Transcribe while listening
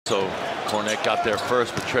So Cornette got there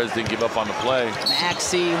first, but Trez didn't give up on the play.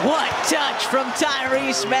 Maxey, what touch from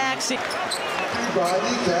Tyrese Maxey.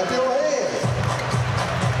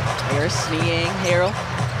 Harris, Niang, Harrell,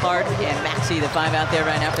 Hart, and Maxey, the five out there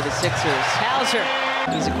right now for the Sixers. Hauser,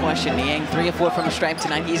 he's a question. Niang, 3 of 4 from the stripe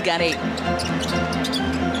tonight. He's got 8.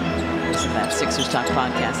 Listen to that Sixers Talk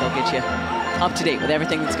podcast. They'll get you up to date with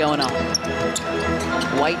everything that's going on.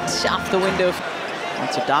 White off the window.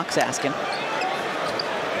 That's what Doc's asking.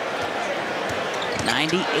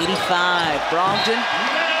 90-85, Brogdon.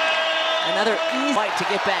 Another easy White to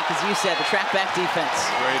get back, as you said, the track back defense.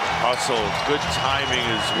 Great hustle, good timing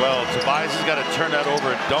as well. Tobias has got to turn that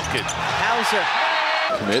over and dunk it. Hauser.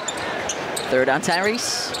 Commit. Third on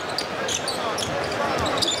Tyrese.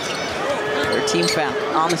 13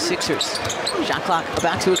 foul on the Sixers. Shot clock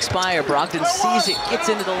about to expire. Brogdon sees it, gets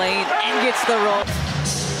into the lane, and gets the roll.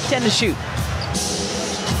 10 to shoot.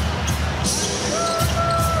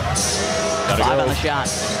 5 on the shot.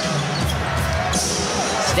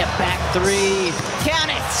 Step back 3.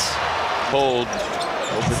 Count it! Hold.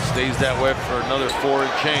 Hope it stays that way for another 4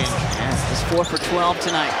 and change. Yeah, it's 4 for 12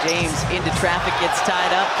 tonight. James into traffic, gets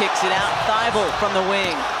tied up, kicks it out. Thibault from the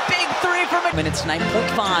wing. Big 3 from it. Minutes 9.5.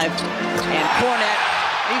 And Cornette.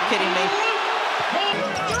 Are you kidding me?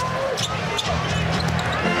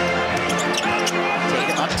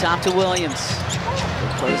 Tatum up top to Williams.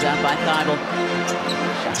 Close out by Thibault.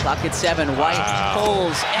 Shot clock at 7. White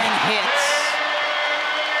pulls and hits.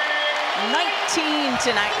 19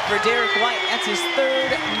 tonight for Derek White. That's his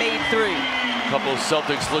 3rd made 3. A couple of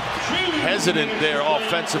Celtics looked hesitant there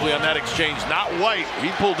offensively on that exchange. Not White.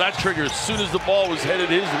 He pulled that trigger as soon as the ball was headed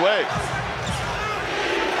his way.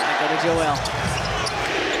 Go to Joel.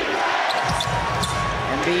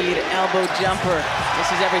 Embiid elbow jumper.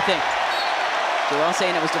 This is everything. Joel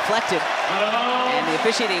saying it was deflected. And the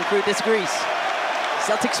officiating crew disagrees.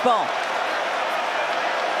 Celtics ball.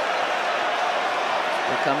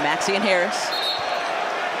 Here come Maxey and Harris.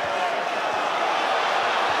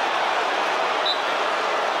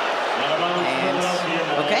 And,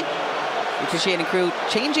 okay. The officiating crew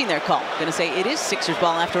changing their call. Gonna say it is Sixers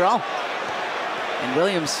ball after all. And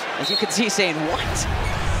Williams, as you can see, saying, what?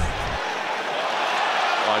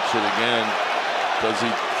 Watch it again. Does he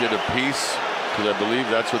get a piece? Because I believe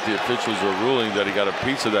that's what the officials are ruling, that he got a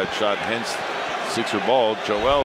piece of that shot, hence Sixer ball. Joel